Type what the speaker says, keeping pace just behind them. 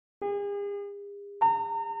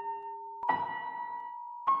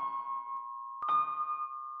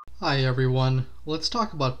Hi everyone, let's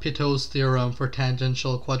talk about Pitot's theorem for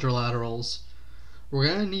tangential quadrilaterals. We're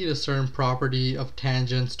going to need a certain property of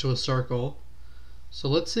tangents to a circle. So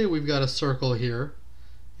let's say we've got a circle here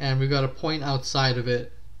and we've got a point outside of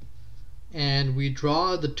it, and we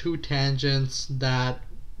draw the two tangents that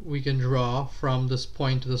we can draw from this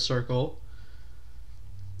point to the circle,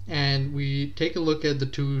 and we take a look at the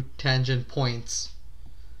two tangent points.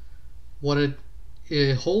 What it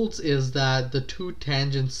holds is that the two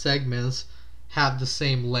tangent segments have the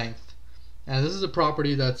same length, and this is a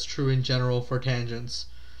property that's true in general for tangents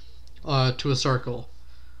to a circle.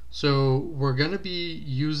 So we're going to be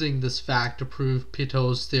using this fact to prove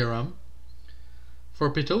Pitot's theorem. For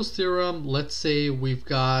Pitot's theorem, let's say we've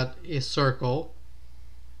got a circle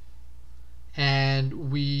and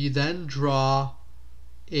we then draw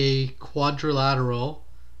a quadrilateral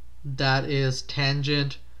that is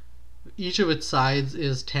tangent. Each of its sides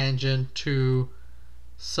is tangent to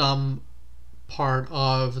some part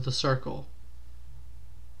of the circle.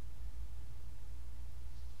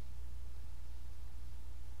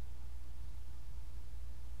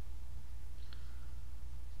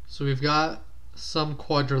 So we've got some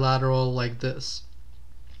quadrilateral like this.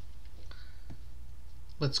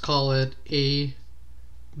 Let's call it A,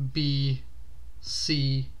 B,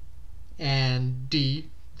 C, and D,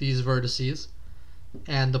 these vertices.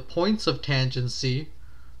 And the points of tangency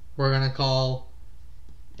we're going to call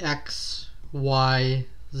X, Y,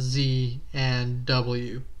 Z, and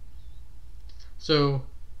W. So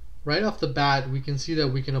right off the bat we can see that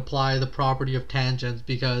we can apply the property of tangents,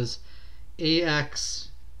 because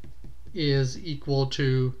AX is equal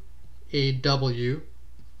to AW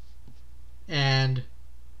and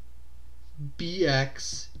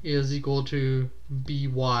BX is equal to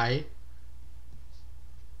BY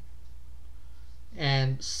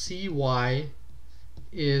and CY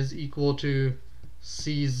is equal to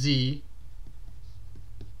CZ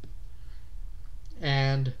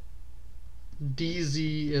and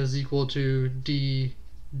DZ is equal to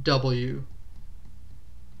DW.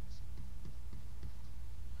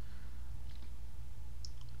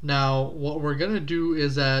 Now what we're going to do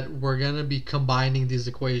is that we're going to be combining these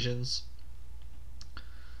equations.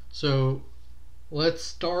 So let's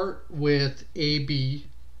start with AB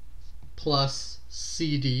plus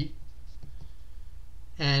CD,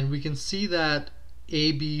 and we can see that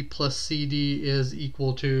AB plus CD is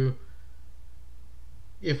equal to,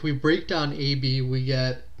 if we break down AB we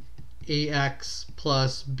get AX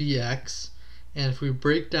plus BX, and if we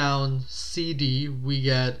break down CD we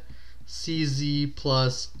get CZ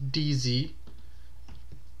plus DZ.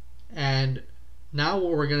 And now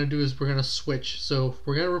what we're going to do is we're going to switch. So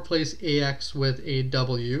we're going to replace AX with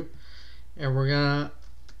AW, and we're going to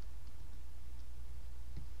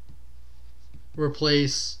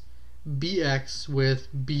replace BX with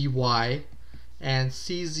BY, and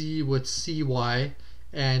CZ with CY,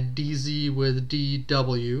 and DZ with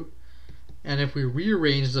DW. And if we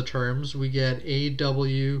rearrange the terms we get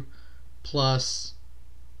AW plus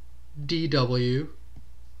DW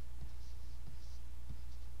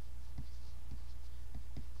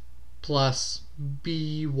plus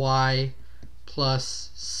BY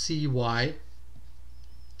plus CY,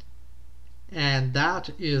 and that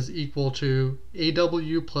is equal to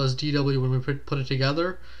AW plus DW. When we put it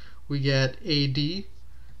together we get AD,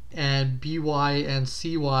 and BY and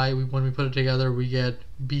CY, when we put it together we get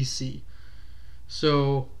BC.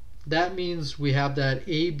 So that means we have that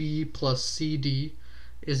AB plus CD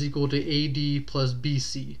is equal to AD plus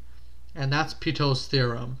BC, and that's Pitot's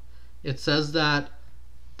theorem. It says that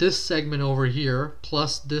this segment over here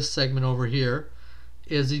plus this segment over here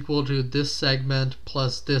is equal to this segment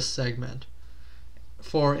plus this segment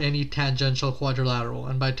for any tangential quadrilateral.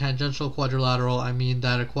 And by tangential quadrilateral I mean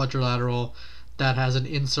that a quadrilateral that has an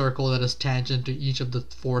incircle that is tangent to each of the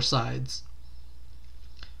four sides.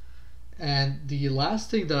 And the last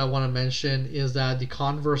thing that I want to mention is that the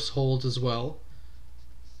converse holds as well.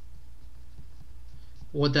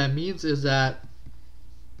 What that means is that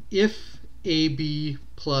if AB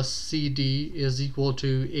plus CD is equal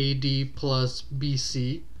to AD plus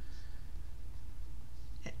BC,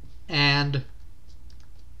 and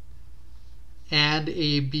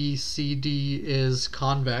ABCD is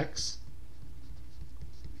convex,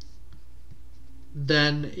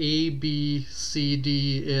 then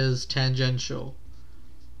ABCD is tangential.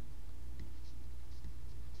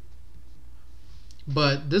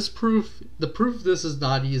 But the proof of this is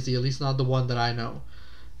not easy, at least not the one that I know.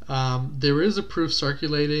 There is a proof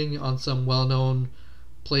circulating on some well-known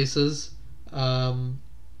places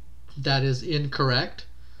that is incorrect.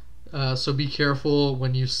 So be careful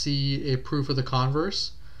when you see a proof of the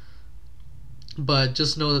converse. but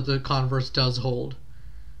just know that the converse does hold.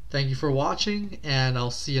 Thank you for watching, and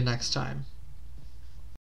I'll see you next time.